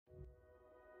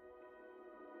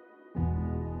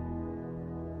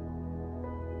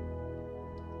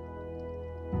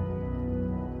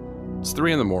It's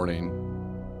 3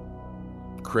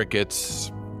 a.m.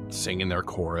 Crickets singing their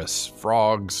chorus,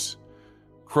 frogs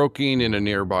croaking in a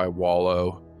nearby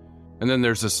wallow, and then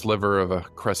there's a sliver of a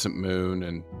crescent moon,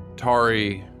 and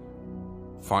Tari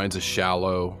finds a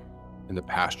shallow in the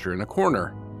pasture in a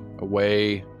corner,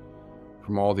 away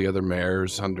from all the other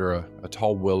mares under a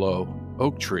tall willow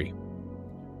oak tree.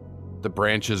 The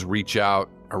branches reach out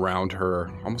around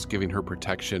her, almost giving her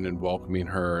protection and welcoming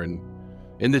her, and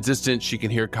in the distance she can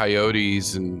hear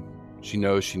coyotes, and she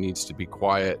knows she needs to be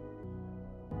quiet.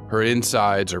 Her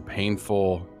insides are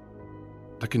painful.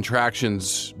 The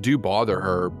contractions do bother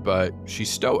her, but she's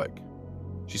stoic.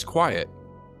 She's quiet.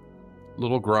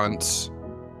 Little grunts.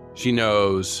 She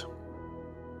knows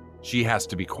she has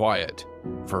to be quiet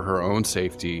for her own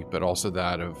safety, but also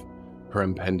that of her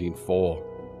impending foal.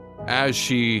 As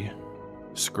she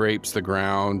scrapes the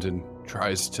ground and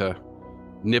tries to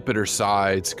nip at her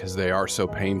sides because they are so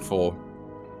painful,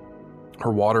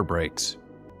 her water breaks,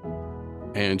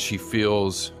 and she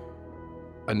feels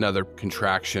another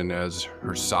contraction as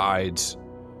her sides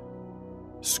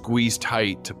squeeze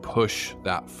tight to push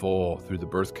that foal through the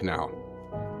birth canal.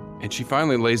 And she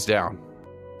finally lays down.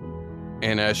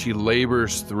 And as she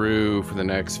labors through for the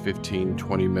next 15,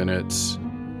 20 minutes,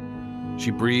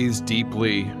 she breathes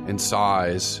deeply and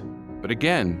sighs, but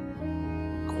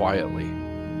again, quietly.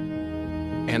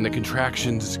 And the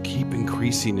contractions keep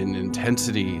increasing in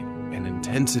intensity and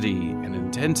intensity and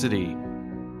intensity.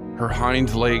 Her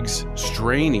hind legs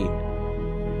straining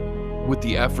with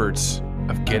the efforts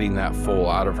of getting that foal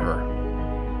out of her.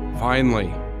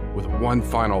 Finally, with one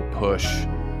final push,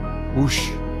 whoosh,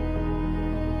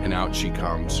 and out she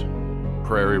comes,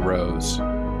 Prairie Rose,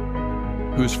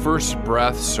 whose first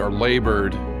breaths are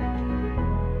labored,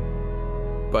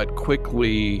 but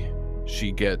quickly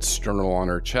she gets sternal on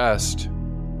her chest,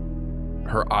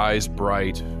 her eyes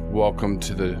bright, welcome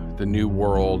to the new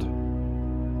world,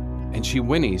 and she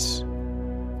whinnies.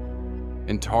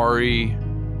 And Tari,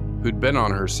 who'd been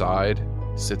on her side,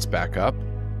 sits back up,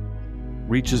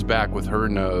 reaches back with her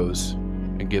nose,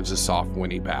 and gives a soft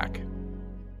whinny back.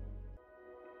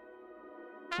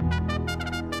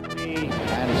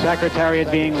 And Secretariat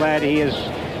being led, he is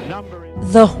numbering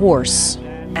the horse.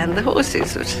 And the horse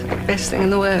is the best thing in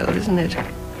the world, isn't it?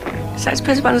 So I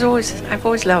suppose I've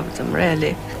always loved them,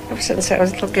 really, ever since I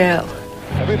was a little girl.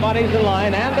 Everybody's in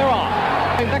line, and they're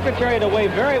off. Secretariat away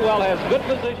very well, has good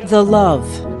position. The love.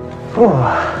 Oh,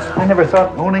 I never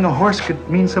thought owning a horse could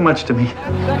mean so much to me.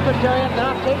 And Secretariat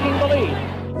now taking the lead.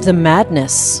 The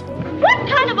madness. What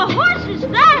kind of a horse is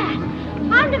that?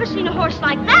 I've never seen a horse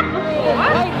like that before.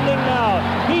 Lightning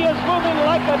now. He is moving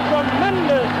like a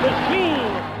tremendous machine.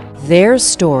 Their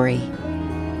story.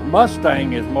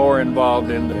 Mustang is more involved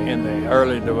in the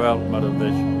early development of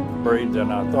this breed than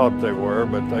I thought they were,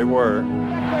 but they were.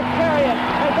 Secretariat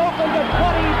has opened a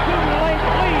 22-length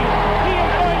lead. He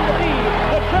is going to be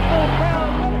the Triple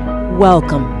Crown winner.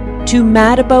 Welcome to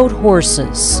Mad About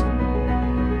Horses.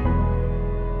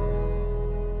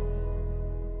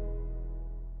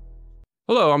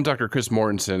 Hello, I'm Dr. Chris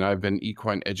Mortensen. I've been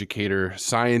equine educator,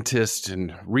 scientist,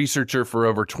 and researcher for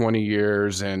over 20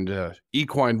 years, and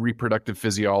equine reproductive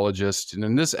physiologist. And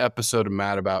in this episode of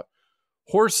Mad About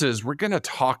Horses, we're going to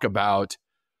talk about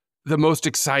the most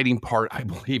exciting part, I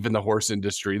believe, in the horse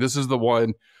industry. This is the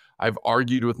one I've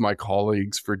argued with my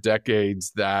colleagues for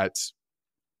decades that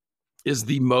is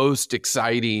the most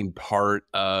exciting part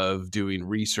of doing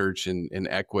research in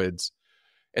equids.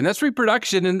 And that's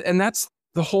reproduction, and that's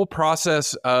the whole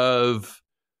process of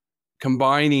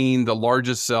combining the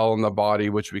largest cell in the body,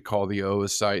 which we call the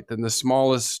oocyte, then the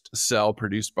smallest cell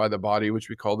produced by the body, which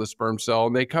we call the sperm cell,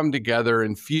 and they come together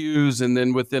and fuse, and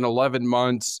then within 11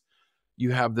 months,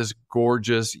 you have this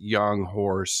gorgeous young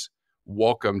horse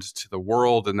welcomed to the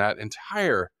world. And that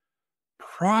entire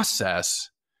process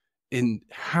in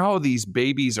how these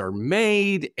babies are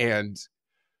made and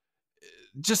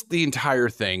just the entire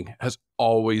thing has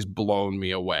always blown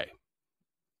me away.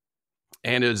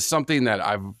 And it is something that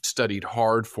I've studied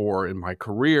hard for in my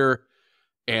career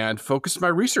and focused my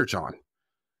research on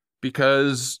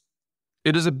because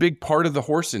it is a big part of the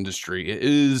horse industry. It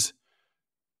is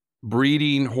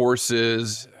breeding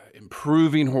horses,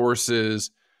 improving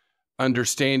horses,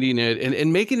 understanding it,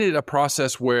 and making it a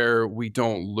process where we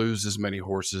don't lose as many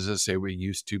horses as, say, we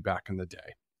used to back in the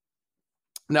day.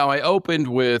 Now, I opened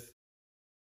with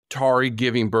Tari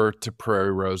giving birth to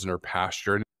Prairie Rose in her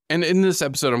pasture. And in this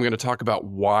episode, I'm going to talk about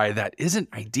why that isn't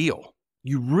ideal.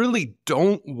 You really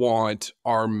don't want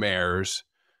our mares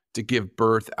to give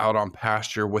birth out on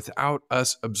pasture without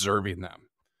us observing them.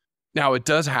 Now, it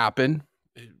does happen.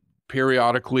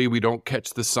 Periodically, we don't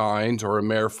catch the signs, or a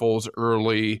mare foals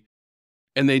early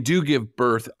And they do give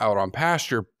birth out on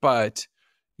pasture, but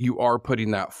you are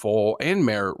putting that foal and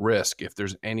mare at risk if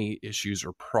there's any issues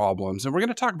or problems. And we're going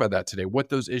to talk about that today, what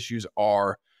those issues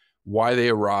are, why they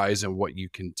arise, and what you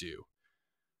can do.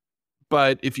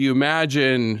 But if you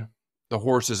imagine the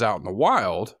horses out in the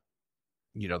wild,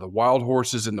 the wild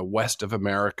horses in the west of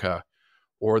America,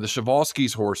 or the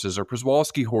Przewalski's horses or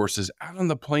Przewalski horses out on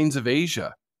the plains of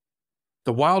Asia,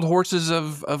 the wild horses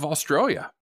of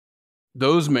Australia,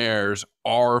 those mares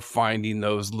are finding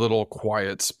those little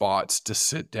quiet spots to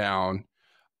sit down,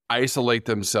 isolate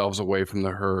themselves away from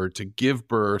the herd, to give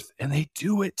birth, and they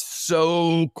do it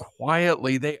so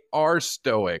quietly. They are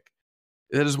stoic.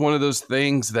 That is one of those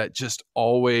things that just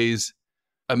always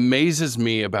amazes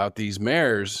me about these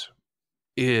mares,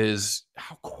 is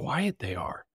how quiet they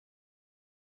are.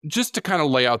 Just to kind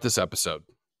of lay out this episode,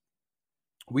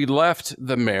 we left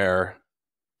the mare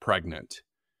pregnant.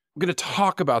 We're going to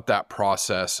talk about that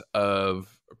process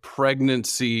of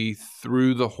pregnancy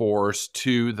through the horse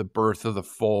to the birth of the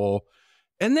foal,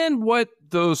 and then what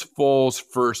those foals'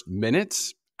 first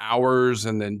minutes, hours,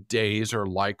 and then days are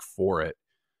like for it.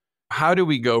 How do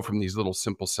we go from these little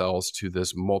simple cells to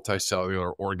this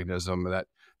multicellular organism that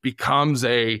becomes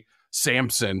a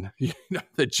Samson,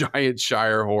 the giant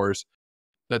Shire horse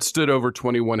that stood over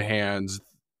 21 hands,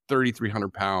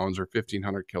 3,300 pounds or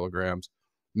 1,500 kilograms,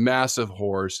 massive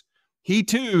horse. He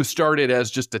too started as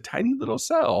just a tiny little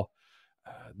cell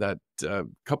that a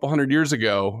couple hundred years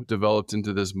ago developed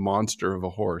into this monster of a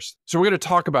horse. So we're going to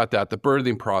talk about that, the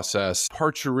birthing process,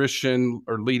 parturition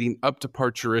or leading up to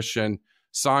parturition,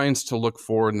 signs to look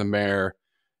for in the mare,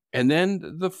 and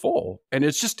then the foal. And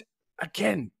it's just,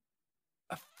 again,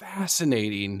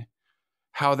 fascinating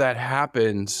how that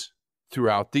happens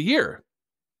throughout the year.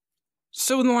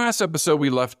 So in the last episode, we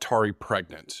left Tari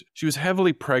pregnant. She was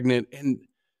heavily pregnant, and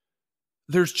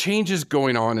there's changes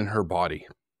going on in her body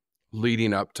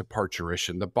leading up to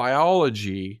parturition. The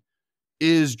biology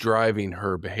is driving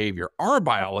her behavior. Our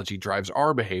biology drives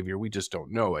our behavior. We just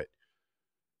don't know it.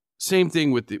 Same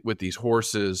thing with these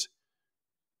horses.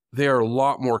 They are a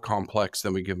lot more complex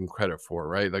than we give them credit for,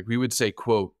 right? Like we would say,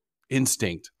 quote,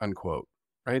 instinct, unquote,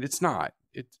 right? It's not.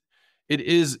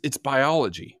 It's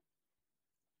biology.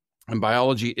 And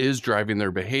biology is driving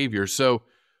their behavior. So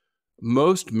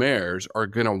most mares are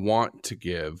going to want to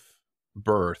give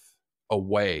birth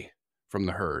away from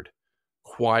the herd,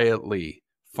 quietly,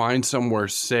 find somewhere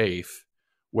safe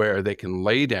where they can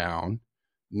lay down,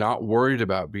 not worried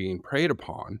about being preyed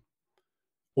upon,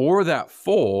 or that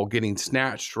foal getting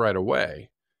snatched right away.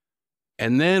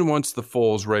 And then once the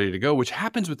foal is ready to go, which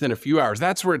happens within a few hours,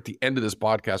 that's where at the end of this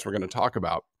podcast, we're going to talk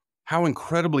about how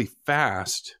incredibly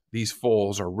fast these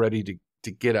foals are ready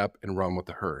to get up and run with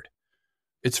the herd.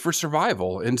 It's for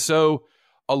survival. And so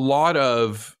a lot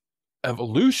of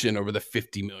evolution over the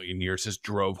 50 million years has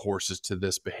drove horses to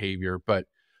this behavior. But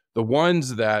the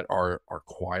ones that are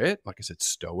quiet, like I said,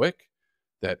 stoic,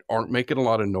 that aren't making a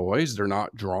lot of noise, they're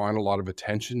not drawing a lot of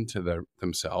attention to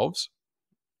themselves.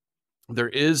 There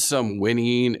is some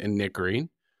whinnying and nickering,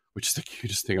 which is the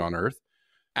cutest thing on earth,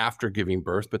 after giving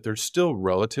birth, but they're still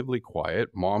relatively quiet.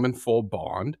 Mom and foal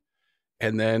bond.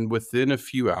 And then within a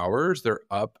few hours, they're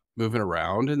up, moving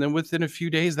around. And then within a few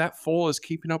days, that foal is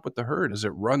keeping up with the herd as it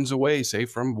runs away, say,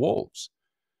 from wolves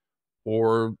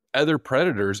or other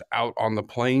predators out on the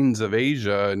plains of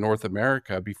Asia and North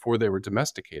America before they were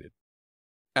domesticated.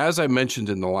 As I mentioned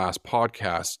in the last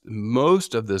podcast,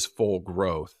 most of this foal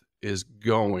growth is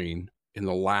going in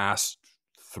the last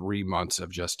 3 months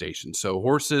of gestation. So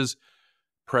horses'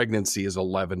 pregnancy is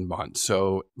 11 months.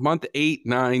 So month 8,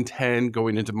 9, 10,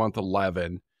 going into month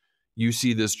 11, you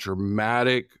see this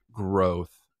dramatic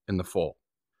growth in the foal.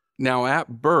 Now at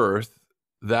birth,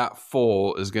 that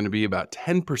foal is going to be about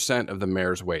 10% of the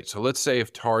mare's weight. So let's say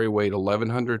if Tari weighed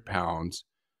 1,100 pounds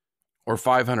or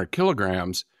 500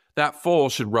 kilograms, that foal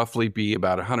should roughly be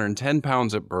about 110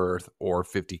 pounds at birth or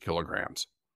 50 kilograms.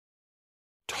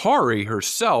 Tari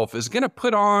herself is going to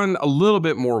put on a little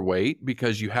bit more weight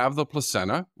because you have the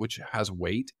placenta, which has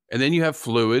weight, and then you have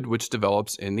fluid, which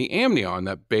develops in the amnion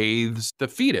that bathes the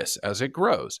fetus as it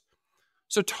grows.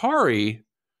 So Tari,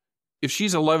 if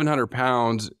she's 1,100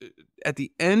 pounds, at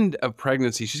the end of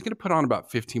pregnancy, she's going to put on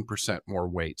about 15% more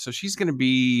weight. So she's going to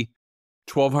be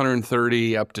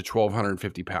 1,230 up to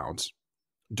 1,250 pounds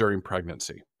during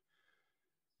pregnancy.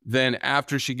 Then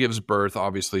after she gives birth,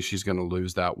 obviously she's going to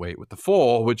lose that weight with the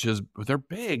foal, which is, they're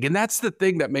big. And that's the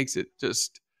thing that makes it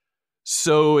just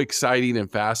so exciting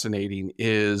and fascinating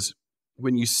is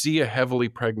when you see a heavily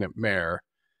pregnant mare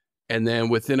and then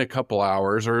within a couple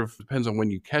hours, or it depends on when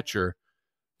you catch her,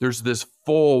 there's this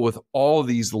foal with all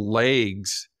these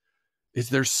legs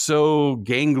they're so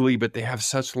gangly, but they have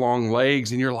such long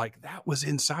legs. And you're like, that was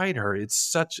inside her. It's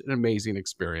such an amazing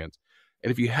experience.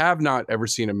 And if you have not ever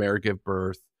seen a mare give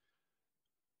birth,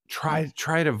 try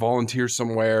to volunteer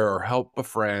somewhere or help a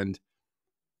friend.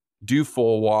 Do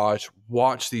foal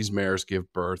watch these mares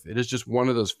give birth. It is just one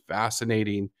of those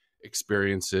fascinating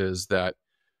experiences that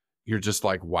you're just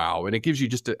like, wow. And it gives you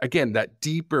just, again, that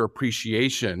deeper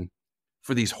appreciation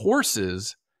for these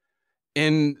horses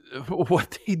and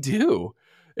what they do.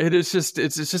 It's just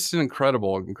an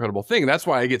incredible thing. That's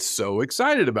why I get so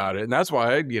excited about it. And that's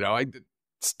why, I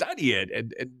study it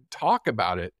and talk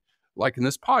about it like in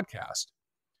this podcast.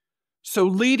 So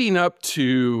leading up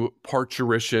to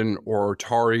parturition or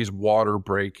Tari's water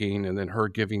breaking and then her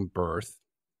giving birth,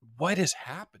 what is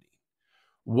happening?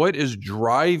 What is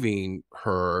driving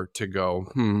her to go,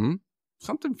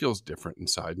 something feels different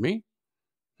inside me.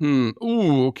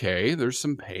 Ooh, okay, there's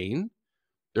some pain.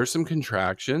 There's some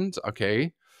contractions,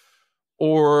 okay.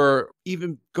 Or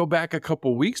even go back a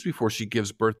couple weeks before she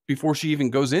gives birth, before she even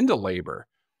goes into labor.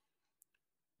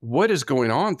 What is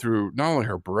going on through not only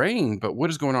her brain, but what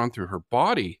is going on through her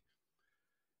body?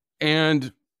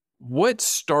 And what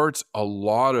starts a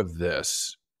lot of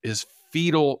this is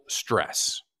fetal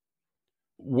stress.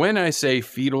 When I say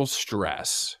fetal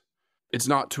stress, it's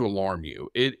not to alarm you.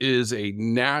 It is a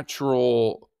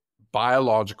natural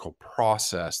biological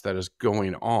process that is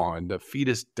going on. The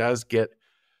fetus does get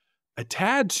a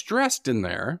tad stressed in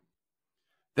there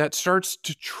that starts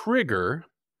to trigger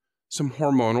some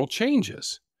hormonal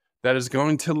changes that is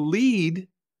going to lead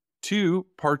to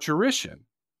parturition.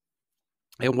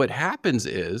 And what happens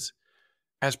is,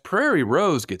 as Prairie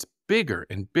Rose gets bigger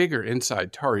and bigger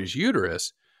inside Tari's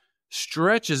uterus,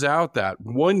 stretches out that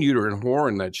one uterine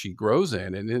horn that she grows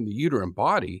in, and in the uterine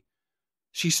body,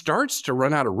 she starts to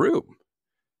run out of room.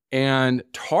 And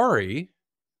Tari,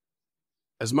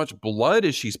 as much blood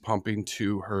as she's pumping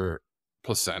to her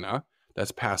placenta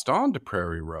that's passed on to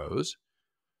Prairie Rose,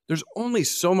 there's only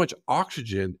so much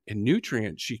oxygen and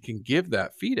nutrient she can give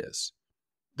that fetus.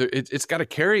 It's got a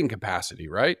carrying capacity,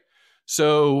 right?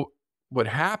 So what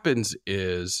happens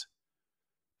is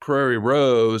Prairie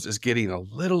Rose is getting a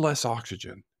little less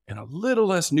oxygen and a little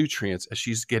less nutrients as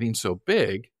she's getting so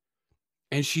big,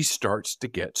 and she starts to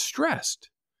get stressed.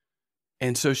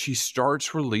 And so she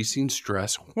starts releasing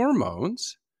stress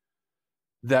hormones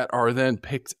that are then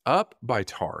picked up by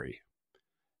Tari.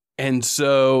 And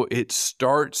so it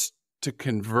starts to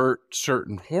convert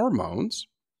certain hormones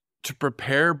to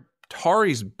prepare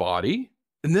Tari's body.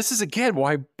 And this is, again,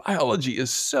 why biology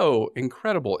is so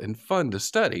incredible and fun to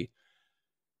study.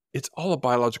 It's all a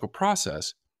biological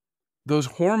process. Those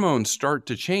hormones start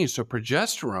to change. So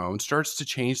progesterone starts to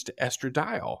change to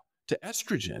estradiol, to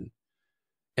estrogen.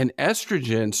 And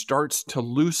estrogen starts to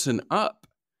loosen up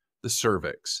the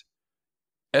cervix.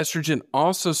 Estrogen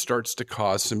also starts to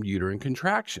cause some uterine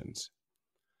contractions.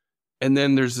 And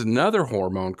then there's another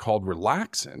hormone called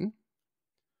relaxin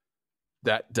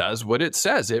that does what it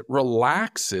says. It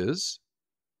relaxes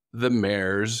the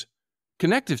mare's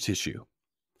connective tissue.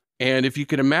 And if you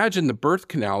can imagine, the birth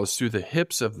canal is through the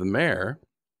hips of the mare.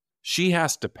 She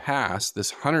has to pass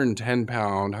this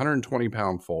 110-pound,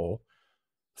 120-pound foal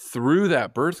through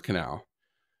that birth canal.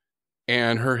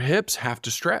 And her hips have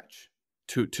to stretch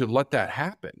to let that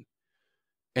happen.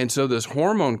 And so this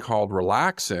hormone called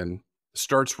relaxin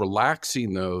starts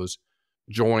relaxing those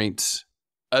joints,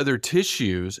 other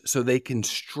tissues, so they can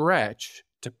stretch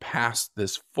to pass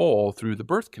this foal through the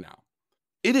birth canal.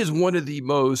 It is one of the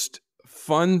most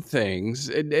fun things,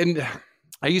 and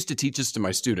I used to teach this to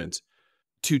my students,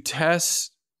 to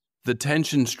test the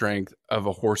tension strength of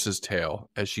a horse's tail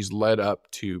as she's led up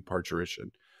to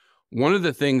parturition. One of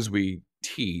the things we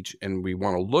teach and we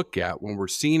want to look at when we're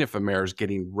seeing if a mare is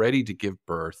getting ready to give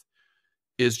birth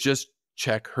is just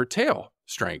check her tail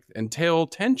strength and tail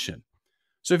tension.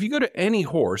 So if you go to any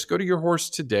horse, go to your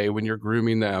horse today when you're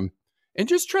grooming them and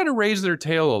just try to raise their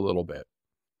tail a little bit.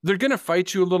 They're going to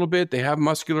fight you a little bit. They have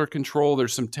muscular control.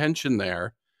 There's some tension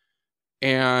there,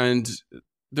 and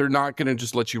they're not going to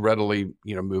just let you readily,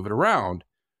 move it around.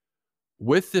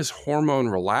 With this hormone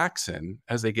relaxin,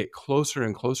 as they get closer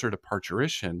and closer to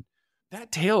parturition,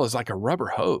 that tail is like a rubber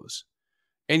hose.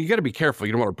 And you got to be careful.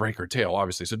 You don't want to break her tail,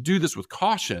 obviously. So do this with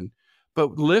caution,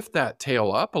 but lift that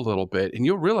tail up a little bit and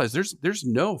you'll realize there's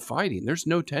no fighting. There's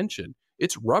no tension.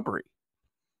 It's rubbery.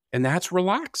 And that's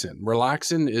relaxin.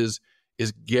 Relaxin is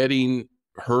getting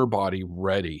her body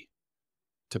ready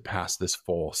to pass this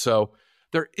foal. So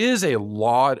there is a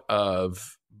lot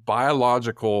of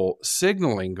biological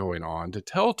signaling going on to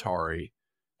tell Tari,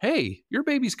 hey, your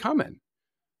baby's coming.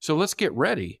 So let's get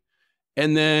ready.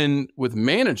 And then with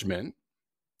management,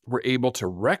 we're able to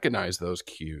recognize those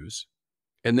cues,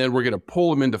 and then we're going to pull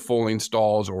them into foaling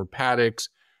stalls or paddocks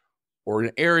or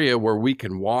an area where we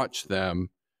can watch them,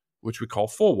 which we call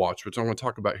foal watch, which I'm going to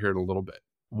talk about here in a little bit,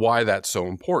 why that's so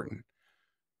important.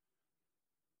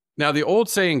 Now, the old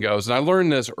saying goes, and I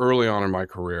learned this early on in my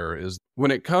career, is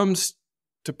when it comes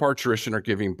to parturition or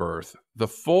giving birth, the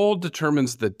foal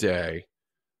determines the day,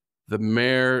 the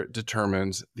mare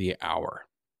determines the hour.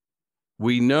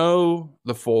 We know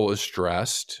the foal is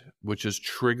stressed, which is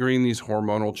triggering these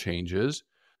hormonal changes.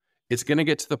 It's going to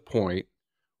get to the point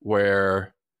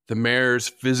where the mare's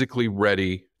physically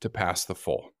ready to pass the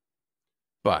foal,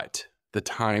 but the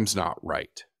time's not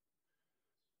right.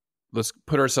 Let's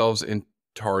put ourselves in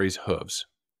Tari's hooves.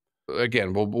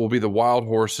 Again, we'll be the wild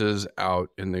horses out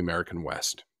in the American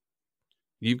West.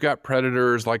 You've got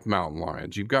predators like mountain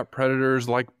lions. You've got predators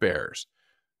like bears.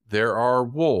 There are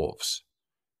wolves.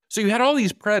 So you had all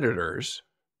these predators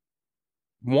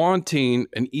wanting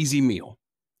an easy meal.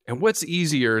 And what's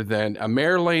easier than a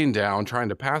mare laying down trying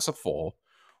to pass a foal?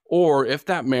 Or if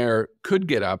that mare could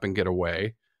get up and get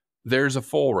away, there's a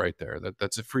foal right there.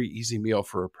 That's a free, easy meal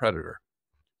for a predator.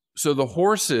 So the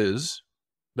horses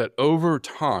that over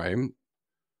time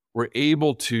were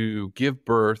able to give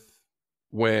birth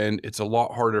when it's a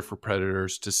lot harder for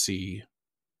predators to see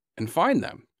and find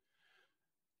them.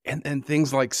 And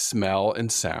things like smell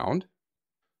and sound.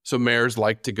 So mares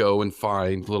like to go and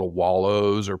find little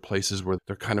wallows or places where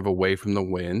they're kind of away from the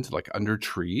wind, like under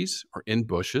trees or in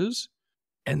bushes.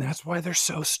 And that's why they're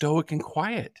so stoic and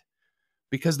quiet,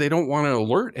 because they don't want to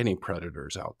alert any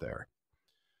predators out there.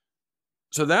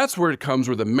 So that's where it comes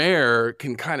where the mare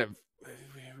can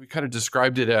we kind of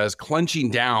described it as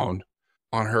clenching down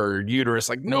on her uterus,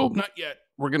 like, nope, not yet.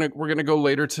 We're gonna go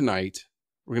later tonight.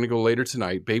 We're gonna go later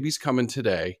tonight. Baby's coming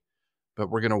today, but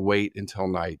we're gonna wait until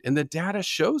night. And the data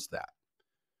shows that.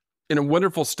 In a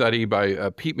wonderful study by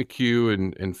Pete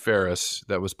McHugh and Ferris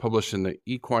that was published in the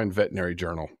Equine Veterinary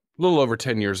Journal a little over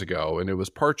 10 years ago, and it was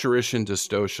parturition,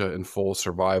 dystocia, and foal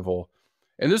survival.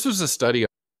 And this was a study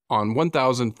on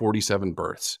 1,047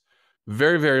 births.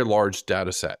 Very, very large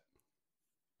data set.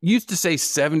 Used to say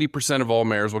 70% of all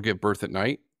mares will give birth at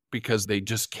night because they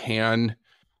just can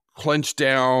clench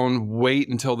down, wait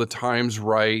until the time's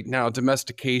right. Now,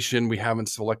 domestication, we haven't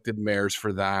selected mares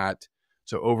for that.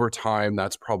 So over time,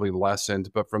 that's probably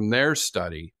lessened. But from their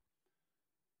study,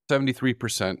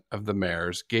 73% of the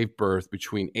mares gave birth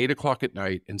between 8 o'clock at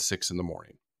night and 6 in the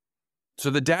morning. So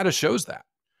the data shows that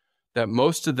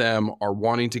most of them are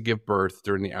wanting to give birth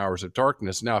during the hours of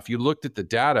darkness. Now, if you looked at the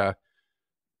data,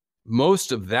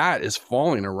 most of that is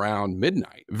falling around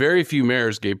midnight. Very few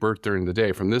mares gave birth during the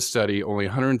day. From this study, only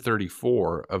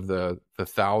 134 of the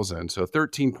 1,000, so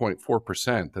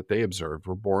 13.4% that they observed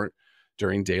were born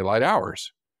during daylight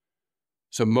hours.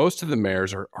 So most of the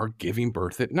mares are giving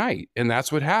birth at night. And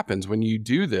that's what happens when you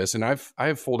do this. And I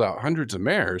have foaled out hundreds of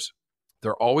mares.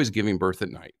 They're always giving birth at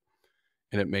night.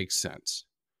 And it makes sense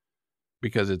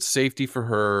because it's safety for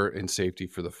her and safety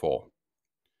for the foal.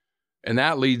 And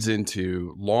that leads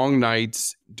into long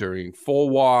nights during foal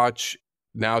watch.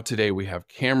 Now today we have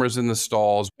cameras in the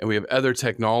stalls and we have other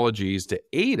technologies to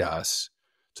aid us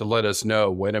to let us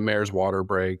know when a mare's water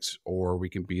breaks, or we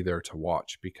can be there to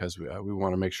watch because we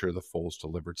want to make sure the foal's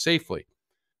delivered safely.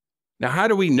 Now, how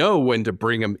do we know when to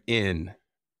bring them in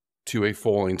to a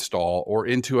foaling stall or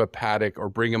into a paddock or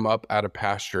bring them up out of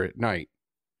pasture at night?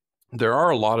 There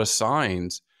are a lot of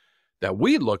signs that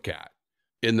we look at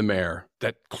in the mare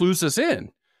that clues us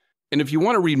in. And if you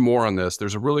want to read more on this,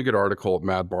 there's a really good article at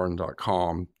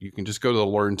madbarn.com. You can just go to the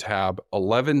Learn tab,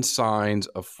 11 signs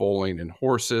of foaling in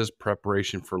horses,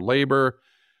 preparation for labor.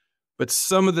 But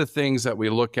some of the things that we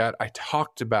look at, I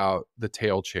talked about the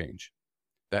tail change.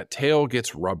 That tail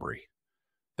gets rubbery.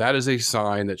 That is a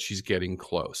sign that she's getting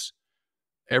close.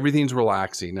 Everything's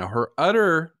relaxing. Now, her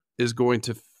udder is going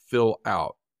to fill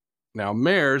out. Now,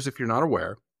 mares, if you're not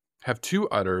aware, have two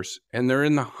udders, and they're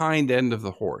in the hind end of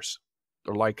the horse.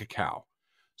 They're like a cow.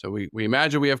 So we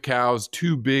imagine we have cows,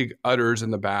 two big udders in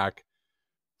the back.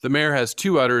 The mare has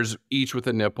two udders, each with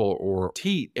a nipple or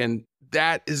teat, and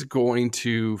that is going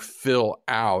to fill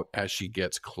out as she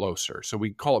gets closer. So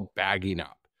we call it bagging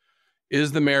up.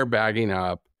 Is the mare bagging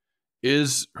up?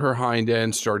 Is her hind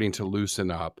end starting to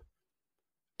loosen up?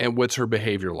 And what's her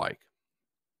behavior like?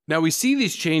 Now, we see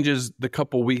these changes the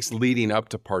couple weeks leading up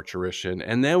to parturition,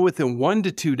 and then within 1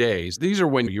 to 2 days, these are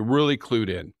when you're really clued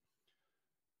in.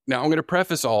 Now, I'm going to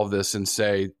preface all of this and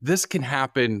say this can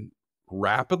happen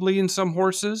rapidly in some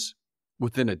horses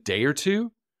within a day or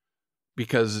two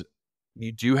because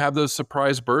you do have those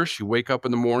surprise bursts. You wake up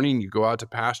in the morning, you go out to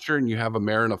pasture, and you have a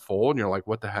mare and a foal, and you're like,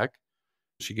 what the heck?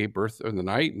 She gave birth in the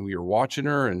night, and we were watching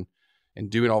her and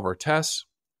doing all of our tests.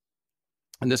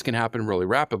 And this can happen really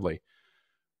rapidly.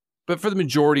 But for the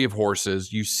majority of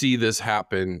horses, you see this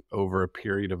happen over a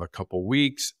period of a couple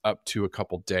weeks up to a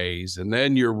couple days. And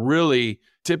then you're really,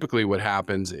 typically what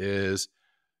happens is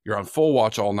you're on full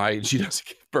watch all night and she doesn't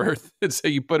give birth. And so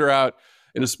you put her out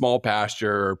in a small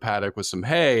pasture or paddock with some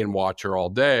hay and watch her all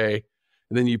day.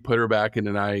 And then you put her back in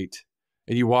the night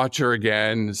and you watch her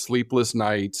again, sleepless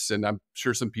nights. And I'm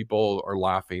sure some people are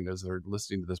laughing as they're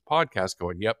listening to this podcast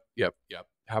going, yep,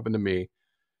 happened to me.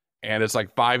 And it's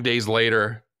like 5 days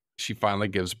later, she finally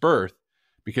gives birth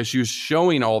because she was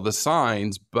showing all the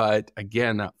signs. But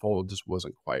again, that foal just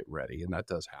wasn't quite ready. And that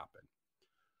does happen.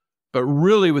 But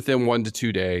really within 1 to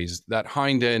 2 days, that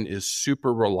hind end is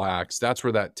super relaxed. That's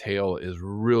where that tail is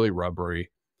really rubbery.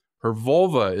 Her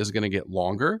vulva is going to get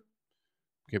longer.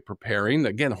 Get preparing.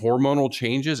 Again, hormonal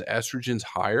changes, estrogen's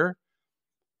higher.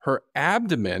 Her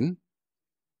abdomen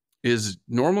is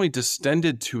normally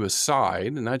distended to a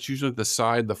side, and that's usually the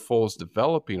side the foal is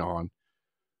developing on.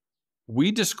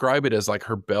 We describe it as like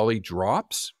her belly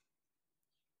drops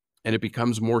and it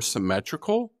becomes more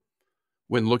symmetrical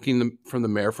when looking from the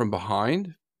mare from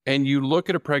behind. And you look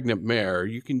at a pregnant mare,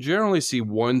 you can generally see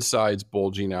one side's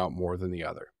bulging out more than the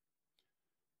other.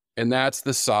 And that's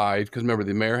the side, because remember,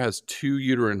 the mare has 2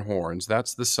 uterine horns.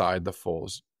 That's the side the foal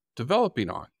is developing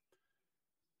on.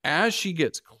 As she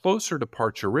gets closer to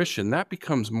parturition, that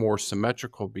becomes more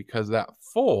symmetrical because that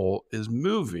foal is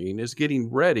moving, is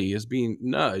getting ready, is being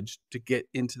nudged to get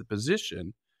into the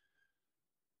position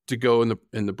to go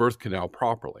in the birth canal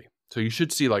properly. So you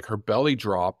should see like her belly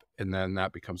drop, and then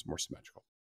that becomes more symmetrical.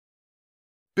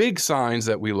 Big signs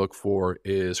that we look for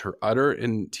is her udder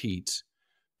and teats.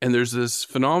 And there's this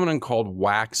phenomenon called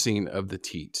waxing of the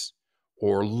teats,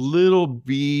 or little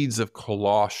beads of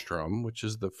colostrum, which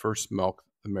is the first milk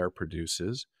the mare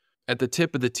produces, at the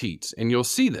tip of the teats. And you'll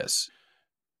see this.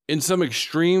 In some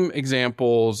extreme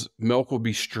examples, milk will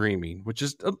be streaming, which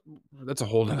is, that's a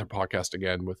whole other podcast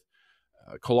again with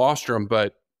colostrum,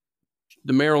 but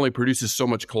the mare only produces so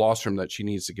much colostrum that she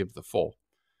needs to give the foal.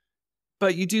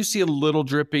 But you do see a little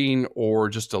dripping or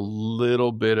just a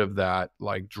little bit of that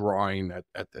like drying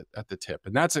at the tip.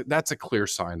 And that's a clear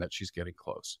sign that she's getting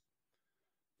close.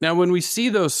 Now, when we see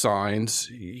those signs,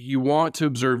 you want to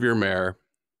observe your mare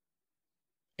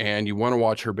and you want to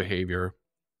watch her behavior.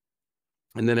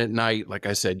 And then at night, like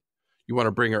I said, you want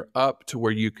to bring her up to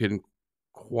where you can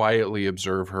quietly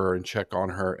observe her and check on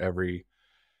her every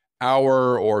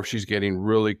hour, or if she's getting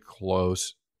really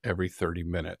close, every 30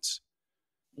 minutes.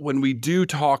 When we do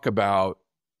talk about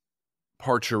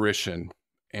parturition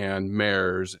and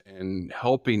mares and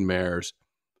helping mares,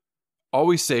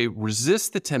 always say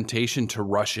resist the temptation to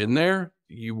rush in there.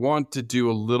 You want to do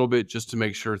a little bit just to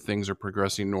make sure things are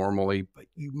progressing normally, but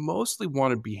you mostly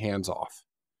want to be hands off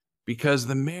because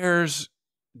the mares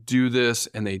do this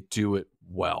and they do it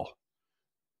well.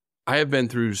 I have been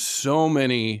through so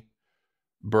many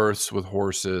births with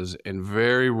horses and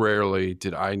very rarely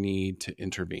did I need to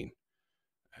intervene.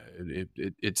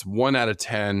 It's 1 out of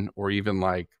 10 or even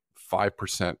like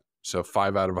 5%. So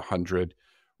 5 out of 100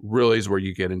 really is where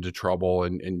you get into trouble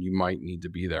and you might need to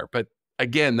be there. But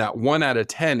again, that 1 out of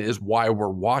 10 is why we're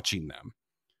watching them,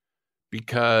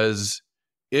 because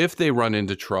if they run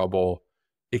into trouble,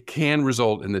 it can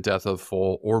result in the death of the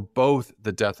foal or both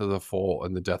the death of the foal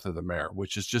and the death of the mare,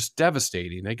 which is just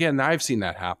devastating. Again, I've seen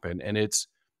that happen and it's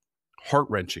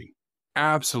heart-wrenching,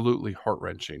 absolutely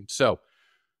heart-wrenching. So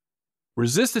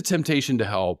resist the temptation to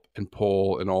help and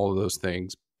pull and all of those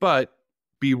things, but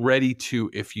be ready to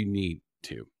if you need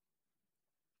to.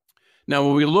 Now,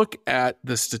 when we look at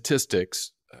the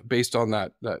statistics based on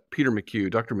that Dr.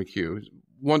 McHugh,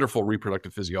 wonderful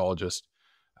reproductive physiologist,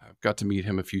 I've got to meet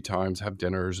him a few times, have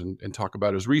dinners and talk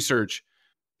about his research.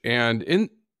 And in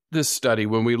this study,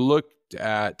 when we looked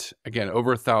at, again, over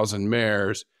 1,000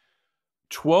 mares,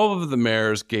 12 of the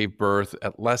mares gave birth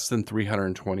at less than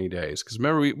 320 days. Because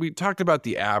remember, we talked about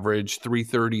the average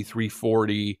 330,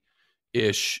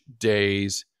 340-ish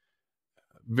days.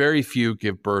 Very few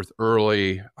give birth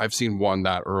early. I've seen one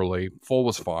that early. Foal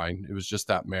was fine. It was just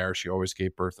that mare. She always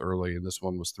gave birth early, and this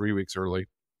one was 3 weeks early.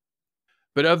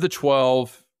 But of the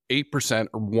 12, 8%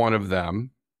 or one of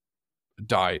them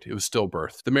died. It was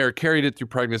stillbirth. The mare carried it through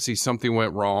pregnancy. Something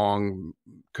went wrong.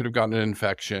 Could have gotten an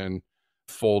infection.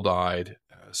 Foal died.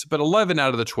 But 11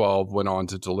 out of the 12 went on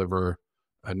to deliver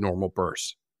a normal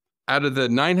birth. Out of the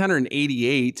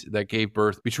 988 that gave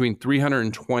birth between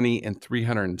 320 and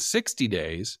 360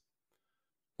 days,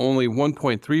 only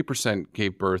 1.3%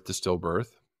 gave birth to stillbirth.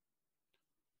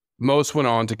 Most went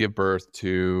on to give birth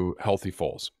to healthy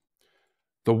foals.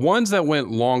 The ones that went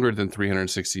longer than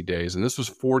 360 days, and this was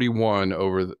 41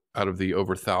 out of the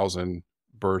over 1,000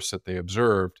 births that they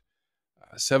observed,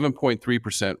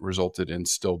 7.3% resulted in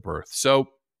stillbirth. So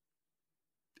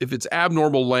if it's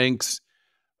abnormal lengths,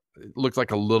 it looked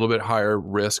like a little bit higher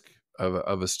risk of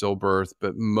a stillbirth,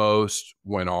 but most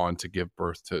went on to give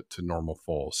birth to normal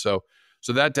foals. So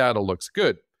that data looks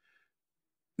good.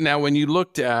 Now, when you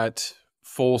looked at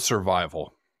foal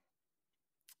survival,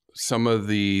 some of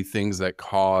the things that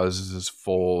causes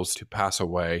foals to pass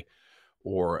away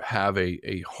or have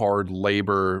a hard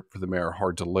labor for the mare,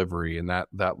 hard delivery, and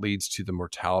that leads to the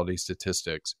mortality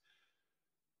statistics.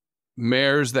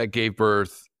 Mares that gave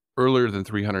birth earlier than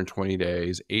 320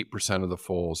 days, 8% of the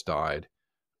foals died.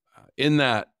 In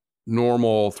that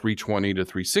normal 320 to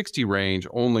 360 range,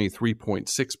 only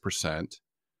 3.6%.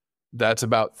 That's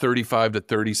about 35 to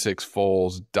 36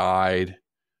 foals died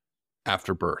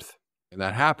after birth. And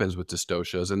that happens with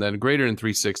dystocias. And then greater than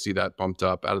 360, that bumped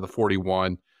up out of the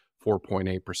 41,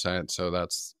 4.8%. So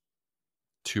that's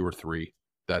 2 or 3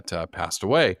 that passed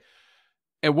away.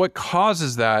 And what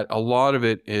causes that, a lot of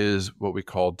it is what we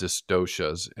call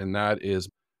dystocias. And that is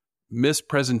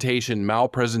mispresentation,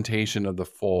 malpresentation of the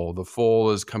foal. The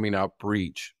foal is coming out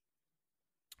breech.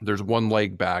 There's one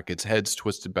leg back, its head's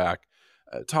twisted back.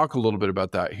 Talk a little bit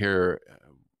about that here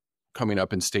coming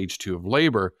up in stage 2 of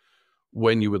labor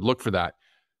when you would look for that.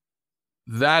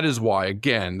 That is why,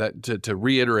 again, to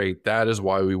reiterate, that is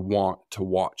why we want to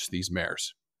watch these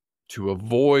mares, to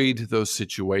avoid those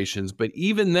situations. But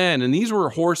even then, and these were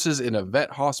horses in a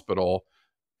vet hospital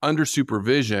under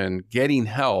supervision, getting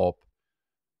help,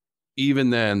 even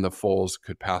then the foals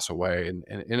could pass away.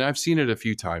 And I've seen it a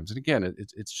few times. And again,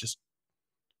 it's just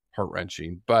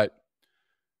heart-wrenching. But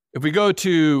if we go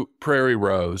to Prairie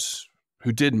Rose,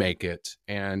 who did make it,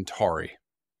 and Tari,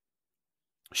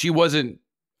 she wasn't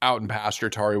out in pasture.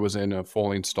 Tari was in a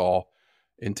foaling stall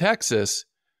in Texas.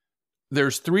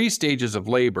 There's 3 stages of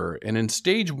labor. And in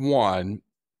stage 1,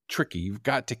 tricky, you've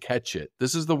got to catch it.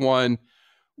 This is the one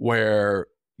where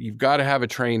you've got to have a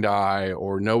trained eye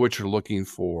or know what you're looking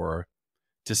for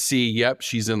to see, yep,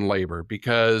 she's in labor,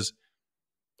 because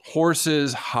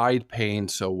horses hide pain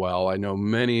so well. I know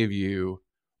many of you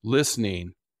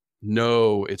listening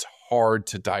know it's hard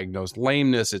to diagnose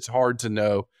lameness. It's hard to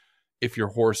know if your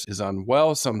horse is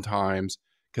unwell sometimes,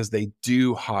 because they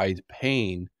do hide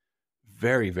pain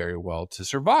very, very well to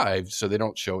survive, so they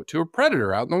don't show it to a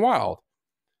predator out in the wild.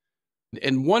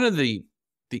 And one of the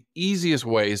easiest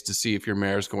ways to see if your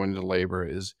mare is going into labor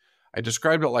is, I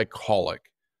described it like colic.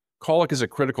 Colic is a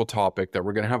critical topic that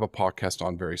we're going to have a podcast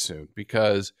on very soon,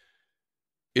 because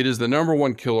it is the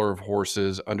 #1 killer of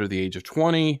horses under the age of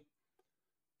 20.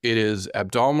 It is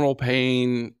abdominal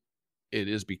pain. It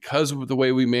is because of the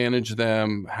way we manage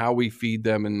them, how we feed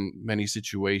them in many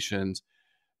situations,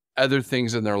 other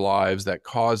things in their lives that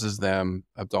causes them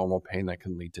abdominal pain that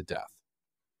can lead to death.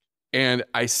 And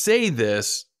I say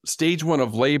this, stage 1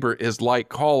 of labor is like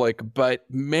colic, but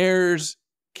mares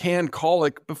can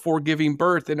colic before giving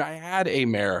birth. And I had a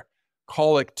mare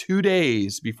colic 2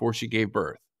 days before she gave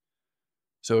birth.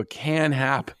 So it can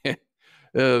happen.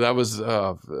 That was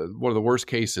one of the worst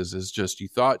cases, is just you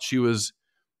thought she was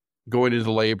going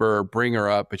into labor, bring her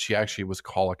up, but she actually was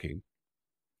colicking.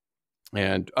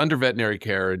 And under veterinary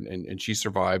care, and she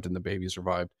survived, and the baby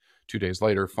survived 2 days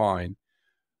later, fine.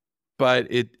 But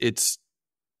it's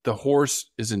the horse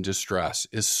is in distress,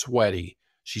 is sweaty.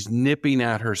 She's nipping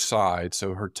at her side,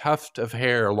 so her tuft of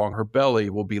hair along her belly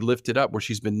will be lifted up where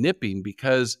she's been nipping,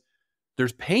 because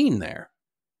there's pain there.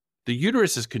 The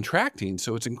uterus is contracting,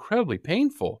 so it's incredibly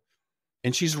painful.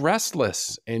 And she's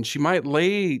restless, and she might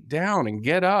lay down and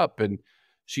get up, and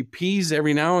she pees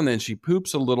every now and then. She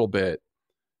poops a little bit.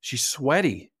 She's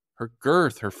sweaty, her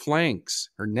girth, her flanks,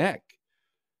 her neck.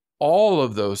 All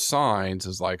of those signs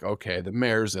is like, okay, the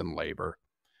mare's in labor.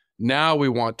 Now we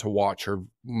want to watch her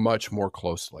much more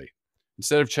closely.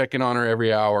 Instead of checking on her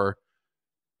every hour,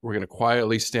 we're going to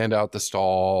quietly stand out the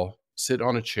stall, sit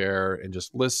on a chair, and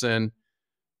just listen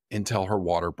until her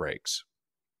water breaks.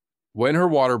 When her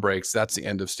water breaks, that's the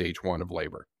end of stage 1 of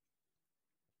labor.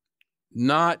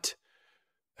 Not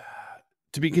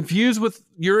to be confused with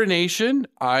urination.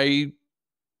 I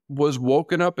was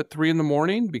woken up at 3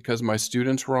 a.m. because my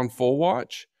students were on full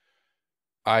watch.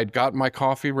 I'd got my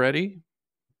coffee ready,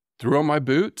 threw on my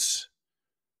boots,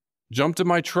 jumped in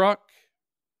my truck,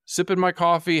 sipping my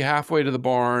coffee. Halfway to the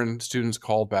barn, students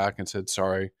called back and said,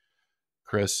 "Sorry,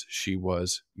 Chris, she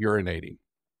was urinating."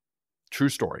 True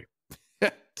story.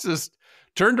 Just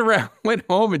turned around, went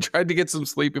home, and tried to get some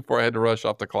sleep before I had to rush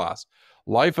off to class.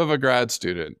 Life of a grad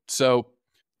student. So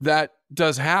that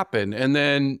does happen. And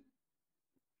then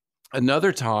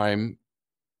Another time,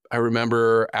 I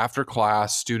remember after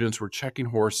class, students were checking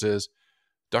horses.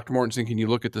 Dr. Mortensen, can you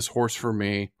look at this horse for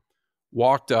me?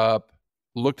 Walked up,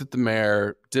 looked at the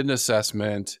mare, did an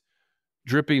assessment,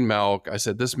 dripping milk. I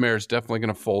said, this mare is definitely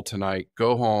going to foal tonight.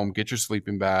 Go home, get your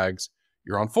sleeping bags.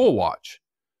 You're on foal watch.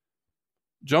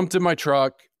 Jumped in my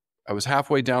truck. I was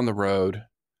halfway down the road,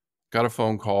 got a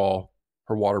phone call.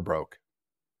 Her water broke.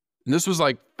 And this was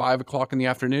like 5 o'clock in the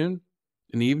afternoon,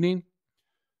 in the evening.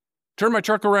 Turned my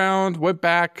truck around, went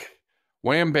back,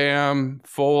 wham, bam,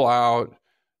 foal out,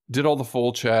 did all the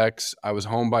foal checks. I was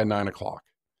home by 9 o'clock.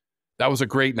 That was a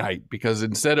great night because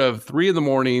instead of 3 in the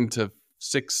morning to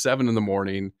 6, 7 in the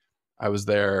morning, I was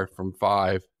there from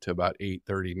 5 to about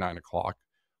 8:30, 9 o'clock.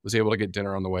 Was able to get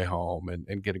dinner on the way home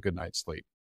and get a good night's sleep.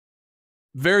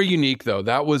 Very unique, though.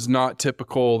 That was not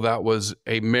typical. That was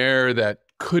a mare that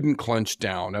couldn't clench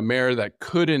down, a mare that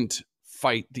couldn't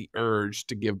fight the urge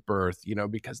to give birth,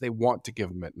 because they want to give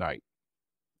them at night.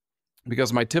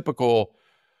 Because my typical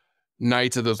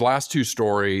nights of those last 2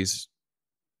 stories,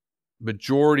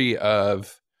 majority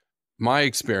of my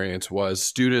experience was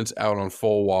students out on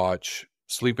foal watch,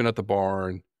 sleeping at the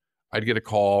barn. I'd get a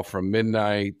call from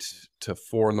midnight to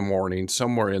 4 in the morning,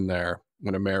 somewhere in there,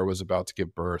 when a mare was about to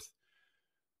give birth.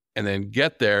 And then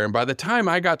get there. And by the time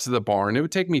I got to the barn, it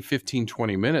would take me 15,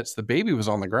 20 minutes. The baby was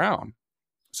on the ground.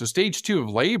 So stage 2 of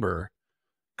labor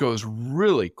goes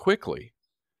really quickly.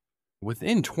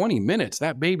 Within 20 minutes,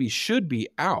 that baby should be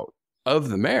out of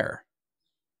the mare.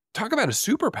 Talk about a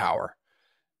superpower.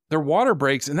 Their water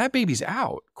breaks and that baby's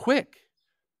out quick.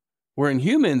 Where in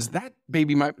humans, that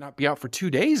baby might not be out for 2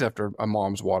 days after a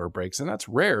mom's water breaks. And that's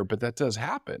rare, but that does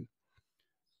happen.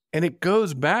 And it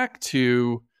goes back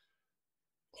to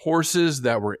horses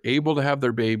that were able to have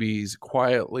their babies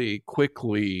quietly,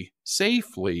 quickly,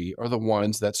 safely are the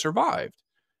ones that survived.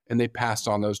 And they passed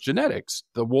on those genetics.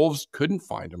 The wolves couldn't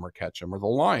find them or catch them, or the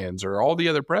lions or all the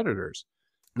other predators.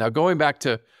 Now, going back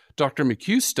to Dr.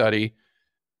 McHugh's study,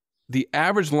 the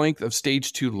average length of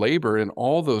stage 2 labor in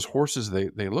all those horses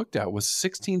they looked at was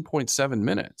 16.7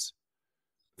 minutes.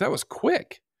 That was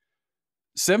quick.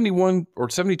 71 or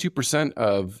 72%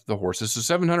 of the horses, so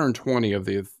 720 of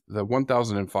the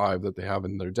 1,005 that they have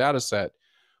in their data set,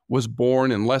 was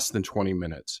born in less than 20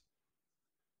 minutes.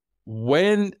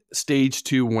 When stage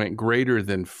 2 went greater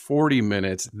than 40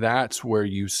 minutes, that's where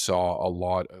you saw a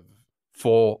lot of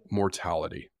full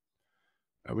mortality,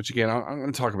 which again, I'm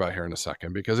going to talk about here in a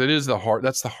second because it is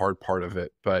that's the hard part of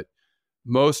it. But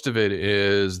most of it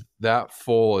is that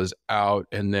foal is out.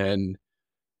 And then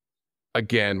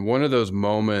again, one of those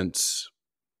moments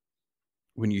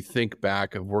when you think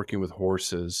back of working with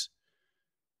horses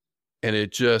and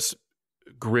it just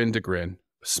grin to grin,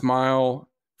 smile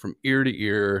from ear to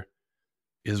ear,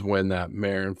 is when that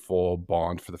mare and foal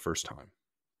bond for the first time.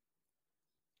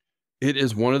 It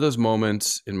is one of those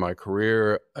moments in my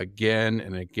career again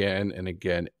and again and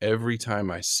again. Every time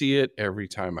I see it, every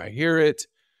time I hear it,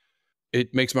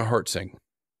 it makes my heart sing.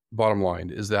 Bottom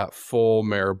line is that foal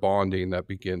mare bonding that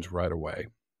begins right away.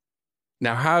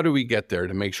 Now, how do we get there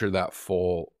to make sure that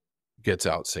foal gets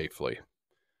out safely?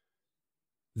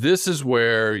 This is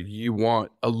where you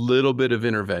want a little bit of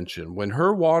intervention. When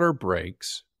her water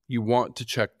breaks, you want to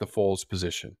check the foal's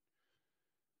position.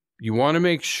 You want to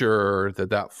make sure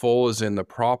that that foal is in the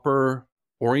proper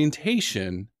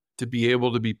orientation to be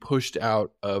able to be pushed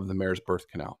out of the mare's birth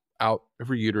canal, out of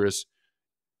her uterus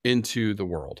into the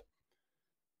world.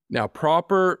 Now,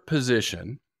 proper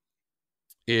position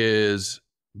is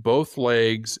both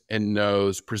legs and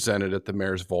nose presented at the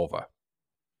mare's vulva.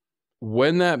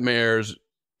 When that mare's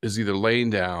is either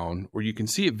laying down, or you can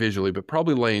see it visually, but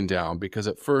probably laying down, because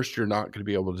at first you're not going to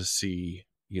be able to see,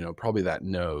 probably that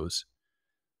nose.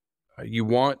 You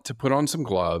want to put on some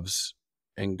gloves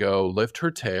and go lift her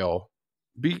tail.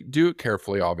 Do it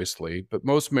carefully, obviously, but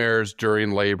most mares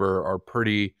during labor are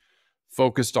pretty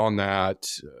focused on that.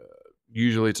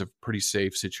 Usually it's a pretty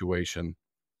safe situation.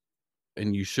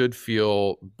 And you should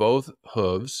feel both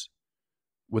hooves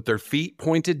with their feet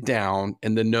pointed down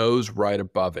and the nose right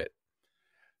above it.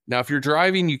 Now, if you're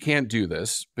driving, you can't do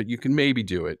this, but you can maybe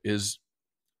do it, is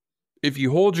if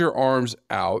you hold your arms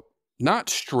out, not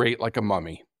straight like a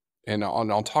mummy, and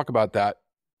I'll talk about that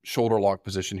shoulder lock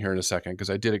position here in a second, because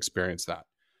I did experience that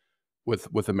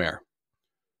with a mare.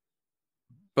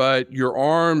 But your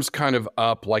arms kind of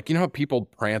up, like, how people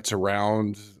prance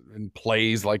around and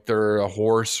plays like they're a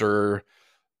horse, or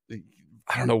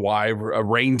I don't know why, a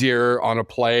reindeer on a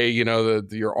play,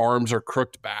 your arms are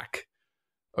crooked back.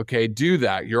 Okay, do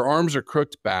that. Your arms are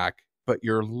crooked back, but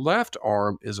your left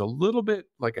arm is a little bit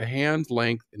like a hand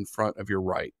length in front of your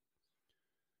right.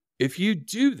 If you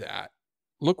do that,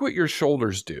 look what your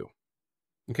shoulders do.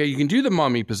 Okay, you can do the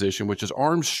mummy position, which is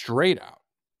arms straight out,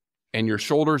 and your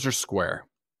shoulders are square.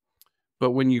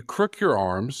 But when you crook your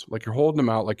arms, like you're holding them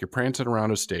out, like you're prancing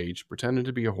around a stage, pretending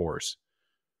to be a horse,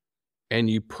 and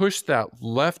you push that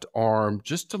left arm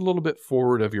just a little bit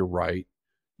forward of your right,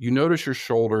 you notice your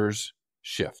shoulders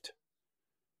shift.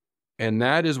 And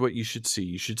that is what you should see.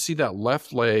 You should see that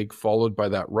left leg followed by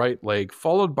that right leg,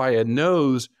 followed by a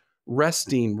nose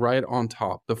resting right on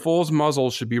top. The foal's muzzle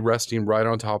should be resting right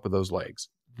on top of those legs.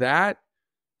 That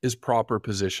is proper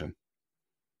position.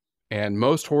 And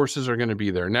most horses are going to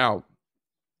be there. Now,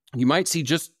 you might see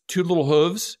just two little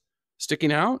hooves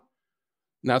sticking out.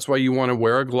 And that's why you want to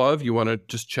wear a glove. You want to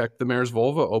just check the mare's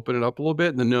vulva, open it up a little bit,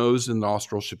 and the nose and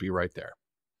nostril should be right there.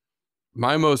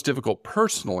 My most difficult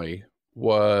personally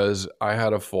was I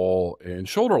had a foal in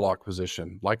shoulder lock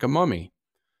position, like a mummy.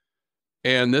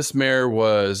 And this mare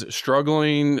was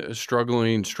struggling,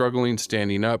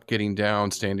 standing up, getting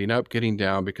down, standing up, getting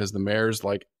down, because the mare's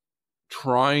like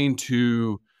trying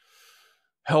to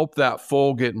help that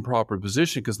foal get in proper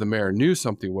position because the mare knew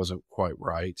something wasn't quite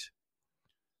right.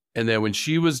 And then when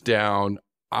she was down,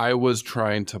 I was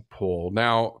trying to pull.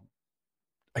 Now,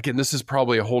 again, this is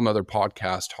probably a whole nother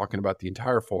podcast talking about the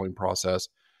entire foaling process,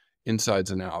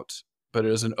 insides and outs. But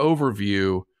as an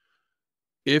overview,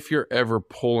 if you're ever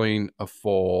pulling a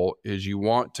foal, is you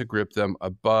want to grip them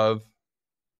above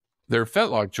their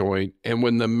fetlock joint. And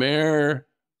when the mare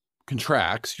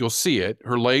contracts, you'll see it.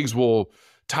 Her legs will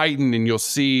tighten and you'll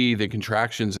see the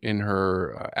contractions in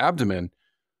her abdomen.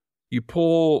 You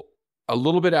pull a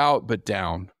little bit out, but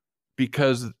down,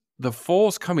 because the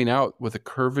foal's coming out with a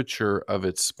curvature of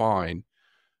its spine.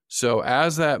 So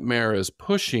as that mare is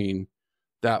pushing,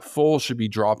 that foal should be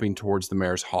dropping towards the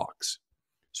mare's hocks.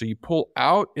 So you pull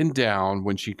out and down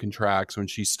when she contracts. When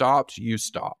she stops, you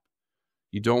stop.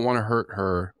 You don't want to hurt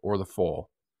her or the foal.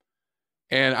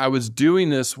 And I was doing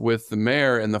this with the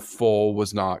mare, and the foal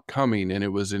was not coming, and it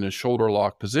was in a shoulder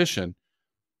lock position,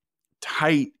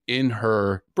 tight in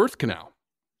her birth canal.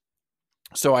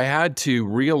 So I had to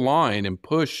realign and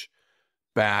push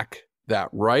back that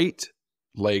right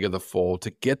leg of the foal to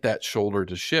get that shoulder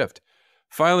to shift.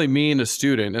 Finally, me and a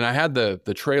student, and I had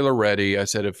the trailer ready. I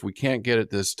said, if we can't get it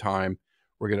this time,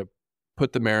 we're going to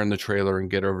put the mare in the trailer and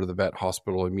get over to the vet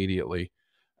hospital immediately.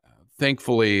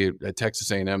 Thankfully, at Texas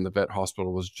A&M, the vet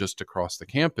hospital was just across the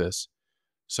campus.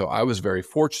 So I was very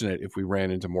fortunate if we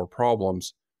ran into more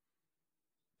problems.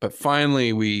 But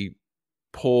finally, we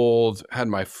pulled, had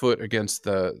my foot against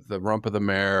the rump of the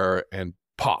mare, and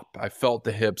pop. I felt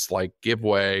the hips like give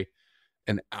way,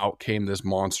 and out came this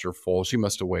monster foal. She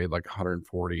must have weighed like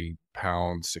 140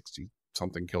 pounds, 60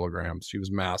 something kilograms. She was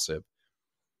massive.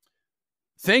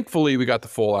 Thankfully, we got the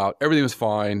foal out. Everything was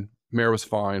fine. Mare was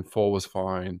fine. Foal was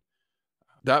fine.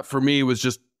 That for me was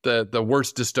just the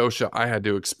worst dystocia I had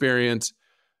to experience.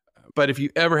 But if you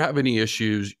ever have any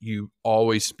issues, you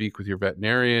always speak with your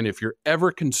veterinarian. If you're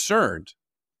ever concerned,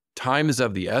 time is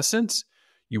of the essence.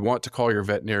 You want to call your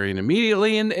veterinarian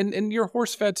immediately. And your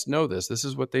horse vets know this. This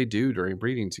is what they do during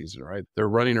breeding season, right? They're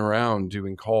running around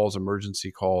doing calls,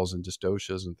 emergency calls, and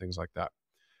dystocias and things like that.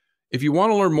 If you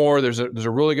want to learn more, there's a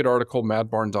really good article,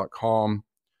 madbarn.com.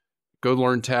 Go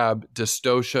learn tab,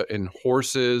 dystocia in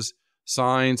horses,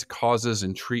 signs, causes,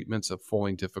 and treatments of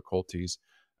foaling difficulties.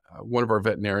 One of our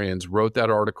veterinarians wrote that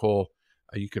article.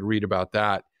 You could read about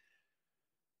that.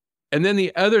 And then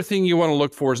the other thing you want to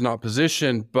look for is not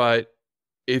position, but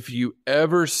if you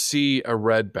ever see a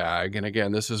red bag, and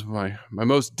again, this is my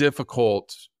most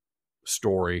difficult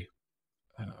story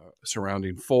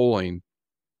surrounding foaling,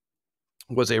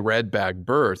 was a red bag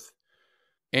birth.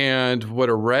 And what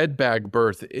a red bag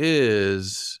birth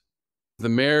is, the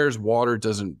mare's water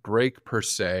doesn't break per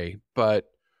se, but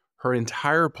her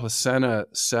entire placenta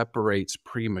separates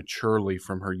prematurely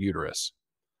from her uterus.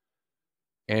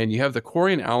 And you have the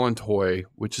chorion allantois,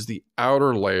 which is the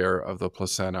outer layer of the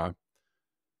placenta.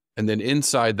 And then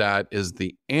inside that is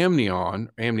the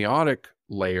amniotic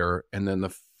layer, and then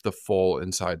the foal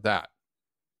inside that.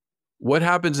 What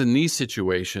happens in these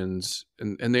situations,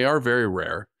 and they are very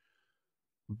rare,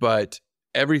 but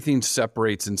everything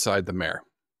separates inside the mare.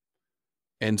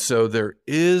 And so there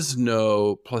is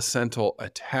no placental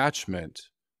attachment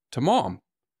to mom.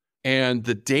 And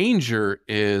the danger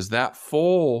is that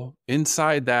foal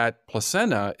inside that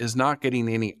placenta is not getting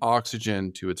any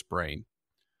oxygen to its brain.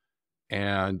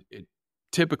 And it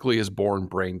typically is born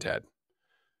brain dead.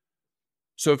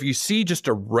 So if you see just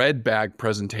a red bag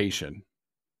presentation,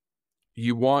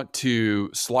 you want to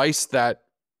slice that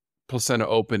placenta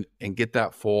open and get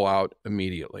that foal out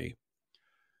immediately.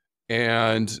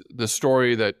 And the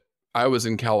story that I was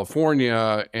in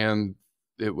California and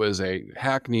It was a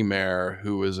Hackney mare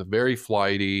who was very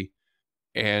flighty,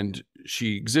 and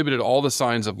she exhibited all the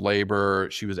signs of labor.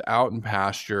 She was out in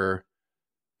pasture,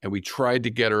 and we tried to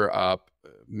get her up.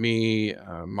 Me,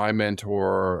 my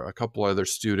mentor, a couple other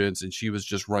students, and she was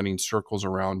just running circles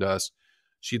around us.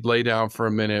 She'd lay down for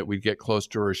a minute. We'd get close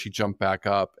to her. She'd jump back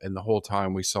up, and the whole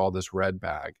time we saw this red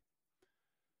bag.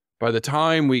 By the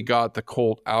time we got the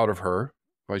colt out of her,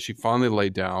 she finally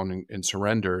laid down and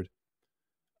surrendered,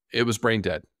 it was brain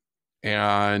dead.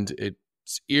 And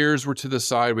its ears were to the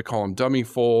side. We call them dummy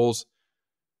foals.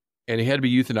 And he had to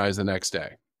be euthanized the next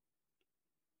day.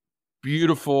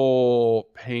 Beautiful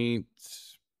paint,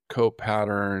 coat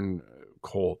pattern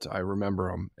colt. I remember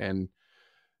him. And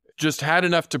just had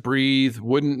enough to breathe,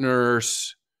 wouldn't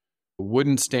nurse,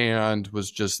 wouldn't stand, was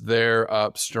just there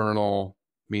up sternal,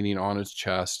 meaning on his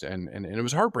chest. And it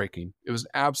was heartbreaking. It was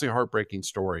an absolutely heartbreaking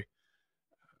story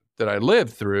that I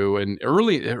lived through. And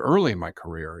early in my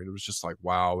career, it was just like,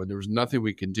 wow. And there was nothing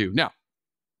we can do. Now,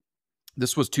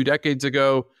 this was 2 decades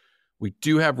ago. We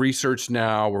do have research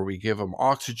now where we give them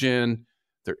oxygen.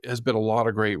 There has been a lot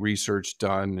of great research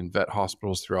done in vet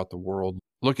hospitals throughout the world,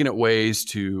 looking at ways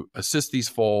to assist these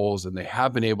foals, and they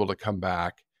have been able to come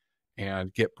back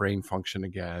and get brain function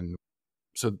again.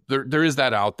 So there is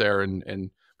that out there, and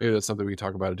maybe that's something we can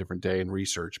talk about a different day in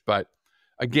research. But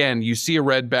again, you see a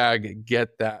red bag,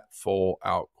 get that foal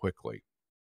out quickly.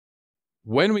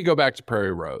 When we go back to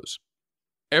Prairie Rose,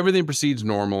 everything proceeds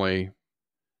normally.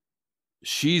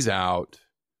 She's out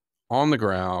on the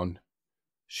ground.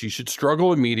 She should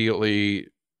struggle immediately.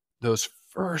 Those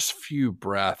first few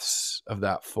breaths of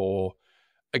that foal.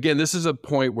 Again, this is a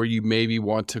point where you maybe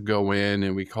want to go in,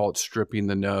 and we call it stripping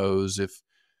the nose. If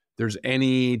there's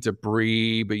any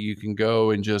debris, but you can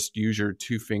go and just use your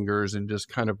 2 fingers and just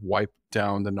kind of wipe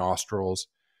down the nostrils,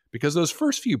 because those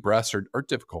first few breaths are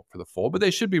difficult for the foal, but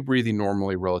they should be breathing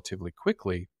normally relatively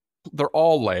quickly. They're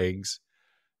all legs,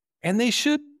 and they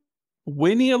should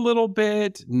whinny a little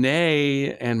bit,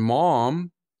 neigh, and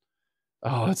mom.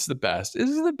 Oh, it's the best. This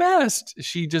is the best.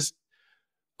 She just,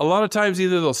 a lot of times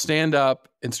either they'll stand up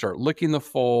and start licking the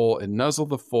foal and nuzzle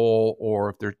the foal, or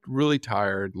if they're really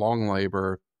tired, long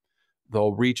labor,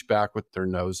 they'll reach back with their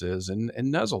noses and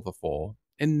nuzzle the foal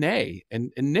and neigh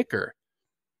and nick her.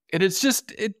 And it's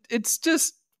just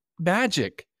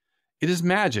magic. It is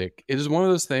magic. It is one of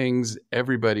those things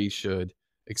everybody should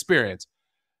experience.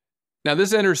 Now,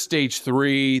 this enters stage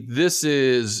 3. This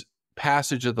is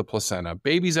passage of the placenta.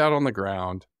 Baby's out on the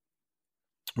ground.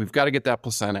 We've got to get that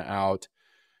placenta out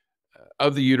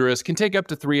of the uterus. Can take up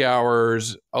to 3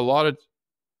 hours. A lot of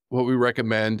what we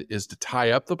recommend is to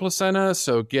tie up the placenta.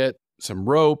 So get some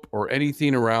rope or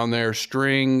anything around there,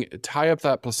 string, tie up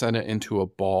that placenta into a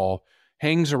ball,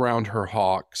 hangs around her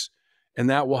hocks, and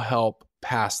that will help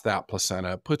pass that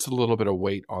placenta. Puts a little bit of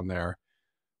weight on there.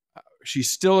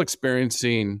 She's still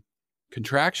experiencing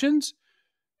contractions,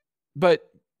 but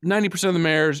 90% of the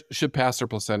mares should pass their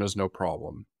placentas no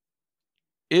problem.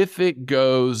 If it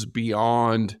goes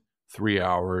beyond 3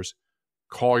 hours,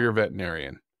 call your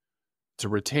veterinarian. It's a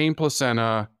retained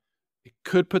placenta. It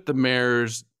could put the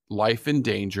mare's life in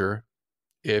danger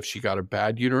if she got a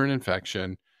bad uterine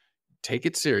infection. Take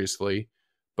it seriously,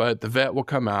 but the vet will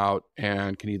come out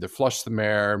and can either flush the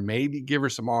mare, maybe give her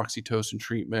some oxytocin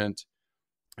treatment.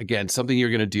 Again, something you're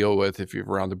going to deal with if you're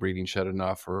around the breeding shed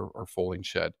enough or foaling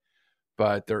shed.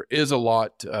 But there is a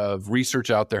lot of research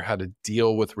out there how to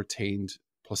deal with retained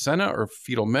placenta or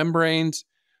fetal membranes.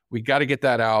 We got to get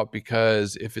that out,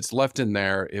 because if it's left in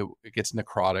there, it gets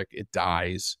necrotic, it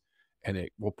dies, and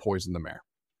it will poison the mare.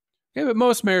 Okay, but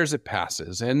most mares, it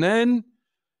passes. And then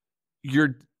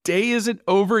your day isn't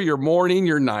over, your morning,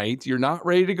 your night. You're not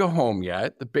ready to go home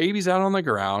yet. The baby's out on the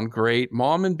ground. Great.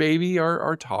 Mom and baby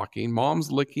are talking. Mom's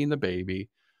licking the baby.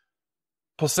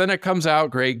 Placenta comes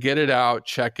out. Great. Get it out.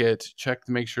 Check it. Check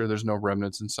to make sure there's no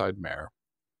remnants inside mare.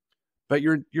 But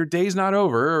your day's not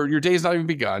over, or your day's not even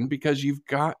begun, because you've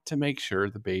got to make sure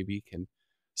the baby can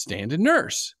stand and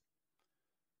nurse.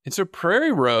 And so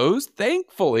Prairie Rose,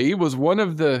 thankfully, was one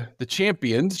of the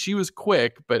champions. She was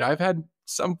quick, but I've had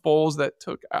some foals that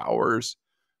took hours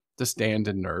to stand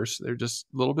and nurse. They're just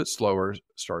a little bit slower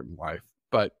starting life.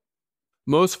 But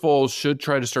most foals should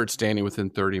try to start standing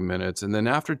within 30 minutes. And then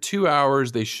after 2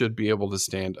 hours, they should be able to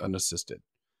stand unassisted.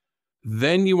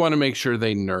 Then you want to make sure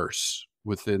they nurse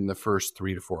within the first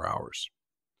 3 to 4 hours.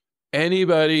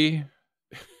 Anybody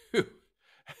who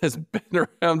has been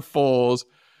around foals,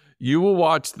 you will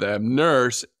watch them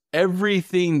nurse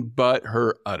everything but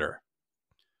her udder.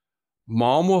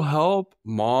 Mom will help.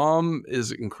 Mom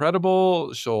is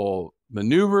incredible. She'll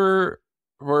maneuver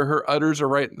where her udders are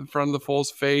right in front of the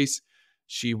foal's face.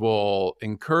 She will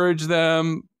encourage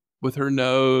them with her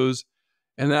nose,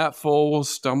 and that foal will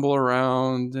stumble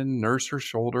around and nurse her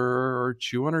shoulder or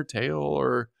chew on her tail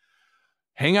or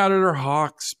hang out at her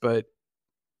hocks. But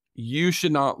you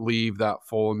should not leave that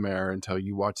foal and mare until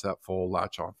you watch that foal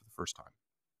latch on for the first time.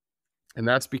 And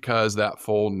that's because that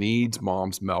foal needs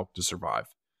mom's milk to survive.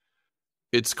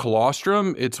 It's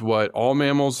colostrum. It's what all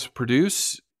mammals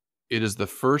produce. It is the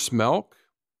first milk.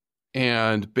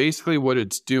 And basically what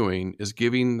it's doing is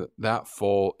giving that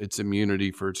foal its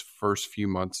immunity for its first few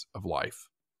months of life.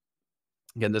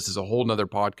 Again, this is a whole nother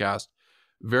podcast,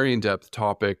 very in-depth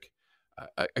topic.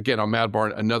 Again, on Mad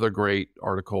Barn, another great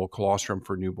article, colostrum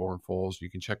for newborn foals. You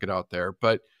can check it out there.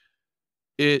 But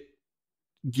it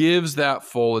gives that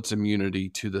foal its immunity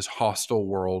to this hostile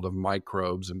world of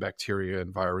microbes and bacteria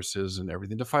and viruses and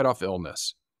everything to fight off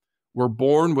illness. We're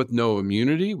born with no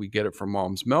immunity. We get it from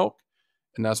mom's milk.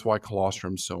 And that's why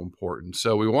colostrum is so important.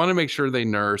 So we want to make sure they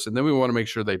nurse, and then we want to make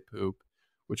sure they poop,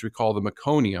 which we call the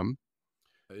meconium.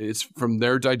 It's from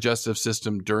their digestive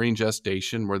system during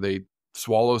gestation where they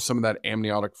swallow some of that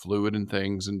amniotic fluid and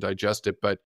things and digest it.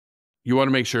 But you want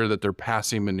to make sure that they're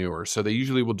passing manure. So they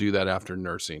usually will do that after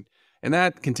nursing. And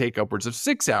that can take upwards of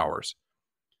 6 hours.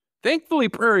 Thankfully,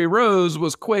 Prairie Rose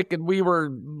was quick and we were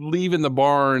leaving the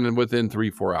barn and within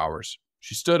 3-4 hours.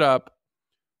 She stood up,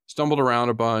 stumbled around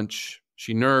a bunch.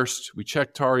 She nursed. We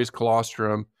checked Tari's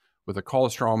colostrum with a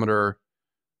colostrometer.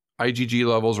 IgG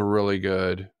levels were really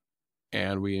good.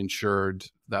 And we ensured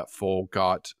that foal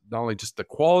got not only just the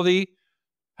quality,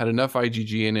 had enough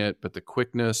IgG in it, but the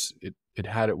quickness, it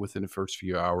had it within the first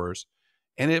few hours.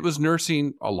 And it was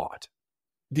nursing a lot.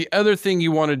 The other thing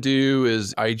you want to do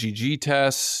is IgG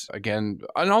tests. Again,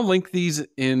 and I'll link these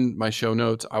in my show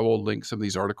notes. I will link some of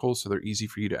these articles so they're easy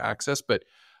for you to access. But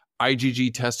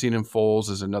IgG testing in foals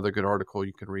is another good article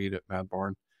you can read at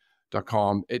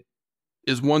madbarn.com. It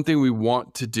is one thing we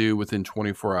want to do within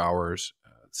 24 hours.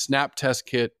 SNAP test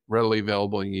kit, readily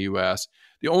available in the US.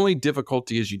 The only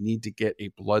difficulty is you need to get a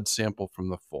blood sample from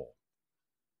the foal.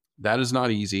 That is not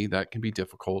easy. That can be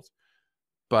difficult.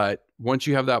 But once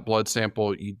you have that blood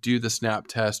sample, you do the SNAP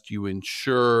test, you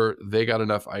ensure they got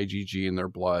enough IgG in their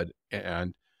blood,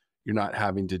 and you're not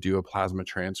having to do a plasma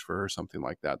transfer or something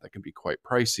like that. That can be quite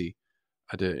pricey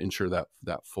to ensure that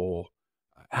that foal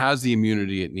has the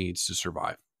immunity it needs to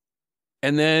survive.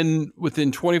 And then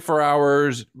within 24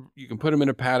 hours, you can put them in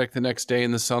a paddock the next day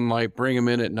in the sunlight, bring them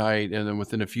in at night, and then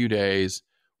within a few days,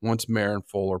 once mare and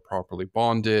foal are properly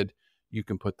bonded, you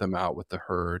can put them out with the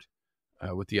herd,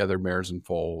 with the other mares and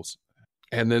foals.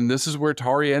 And then this is where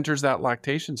Tari enters that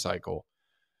lactation cycle.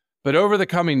 But over the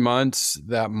coming months,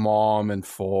 that mom and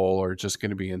foal are just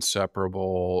going to be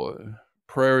inseparable.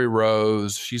 Prairie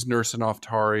Rose, she's nursing off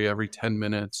Tari every 10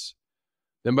 minutes.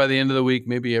 Then by the end of the week,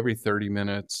 maybe every 30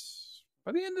 minutes.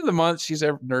 By the end of the month, she's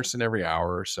nursing every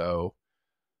hour or so.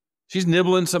 She's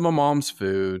nibbling some of mom's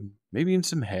food, maybe even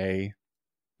some hay,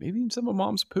 maybe even some of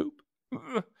mom's poop.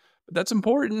 But that's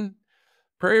important.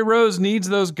 Prairie Rose needs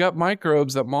those gut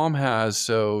microbes that mom has,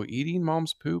 so eating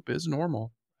mom's poop is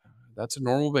normal. That's a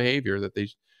normal behavior that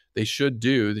they should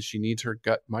do, that she needs her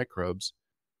gut microbes.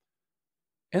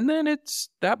 And then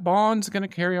that bond's going to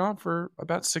carry on for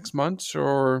about 6 months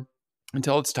or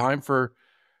until it's time for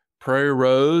Prairie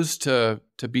Rose to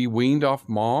be weaned off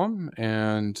mom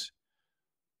and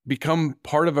become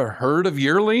part of a herd of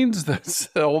yearlings. That's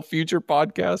a whole future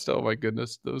podcast. Oh my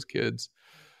goodness, those kids.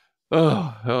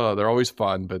 Oh, they're always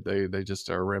fun, but they just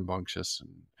are rambunctious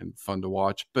and fun to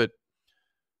watch. But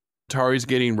Tari's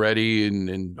getting ready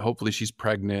and hopefully she's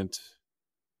pregnant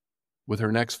with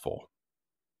her next foal,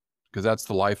 because that's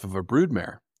the life of a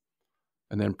broodmare.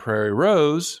 And then Prairie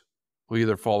Rose will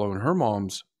either follow in her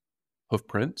mom's hoof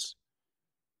prints,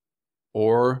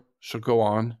 or she'll go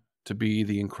on to be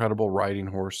the incredible riding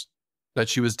horse that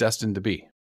she was destined to be.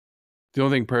 The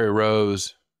only thing Prairie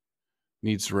Rose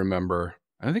needs to remember,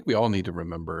 and I think we all need to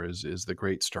remember, is the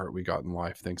great start we got in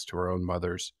life thanks to our own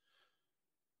mothers.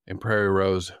 And Prairie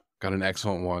Rose got an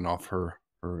excellent one off her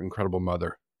incredible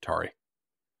mother, Tari.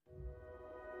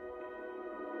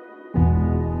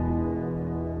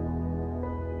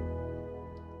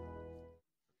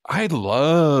 I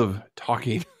love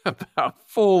talking about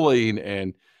foaling,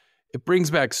 and it brings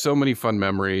back so many fun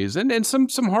memories and some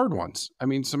hard ones. I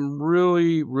mean, some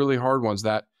really, really hard ones.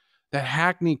 That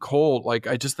Hackney colt,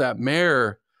 that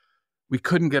mare, we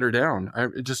couldn't get her down.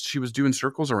 She was doing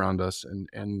circles around us,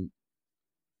 and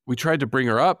we tried to bring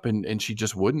her up and she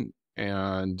just wouldn't.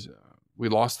 And we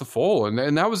lost the foal,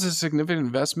 and that was a significant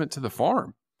investment to the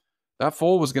farm. That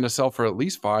foal was going to sell for at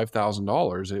least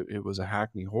 $5,000. It was a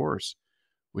Hackney horse,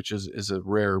 which is a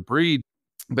rare breed.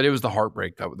 But it was the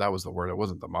heartbreak. That was the word. It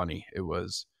wasn't the money. It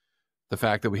was the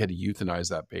fact that we had to euthanize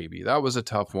that baby. That was a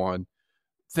tough one.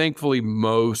 Thankfully,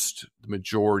 the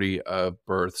majority of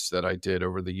births that I did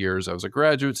over the years, I was a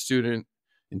graduate student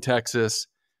in Texas,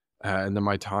 and then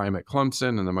my time at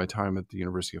Clemson, and then my time at the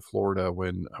University of Florida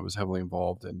when I was heavily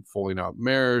involved in foaling out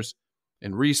mares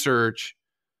and research.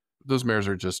 Those mares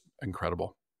are just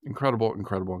incredible. Incredible,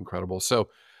 incredible, incredible. So,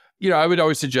 I would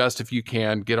always suggest, if you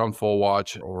can, get on Foal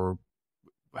Watch or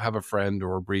have a friend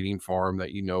or a breeding farm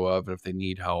that you know of, and if they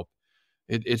need help.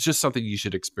 It's just something you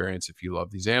should experience if you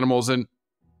love these animals. And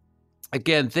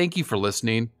again, thank you for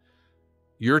listening.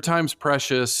 Your time's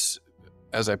precious.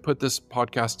 As I put this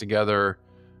podcast together,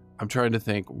 I'm trying to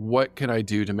think, what can I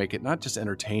do to make it not just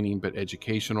entertaining, but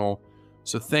educational?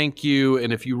 So thank you.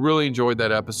 And if you really enjoyed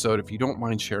that episode, if you don't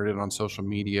mind sharing it on social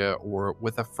media or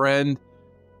with a friend,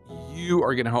 you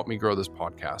are going to help me grow this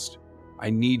podcast. I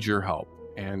need your help,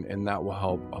 and that will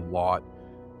help a lot.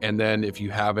 And then if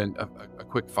you haven't, a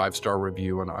quick 5-star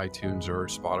review on iTunes or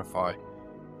Spotify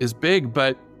is big.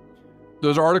 But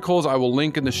those articles I will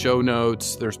link in the show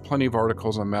notes. There's plenty of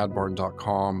articles on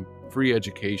madbarn.com, free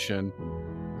education.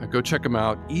 Go check them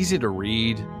out. Easy to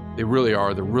read. They really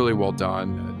are. They're really well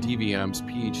done. DVMs,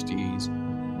 PhDs,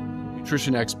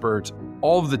 nutrition experts,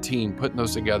 all of the team putting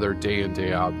those together day in,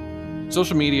 day out.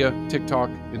 Social media, TikTok,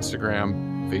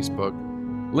 Instagram, Facebook,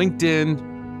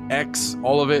 LinkedIn, X,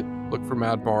 all of it. Look for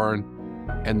Mad Barn.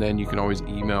 And then you can always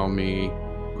email me.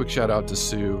 Quick shout out to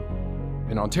Sue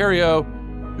in Ontario,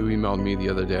 who emailed me the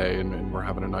other day, and we're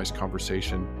having a nice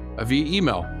conversation via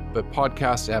email, but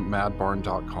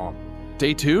podcast@madbarn.com.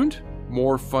 Stay tuned.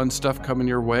 More fun stuff coming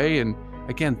your way. And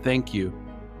again, thank you.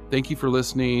 Thank you for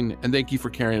listening, and thank you for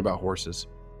caring about horses.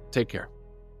 Take care.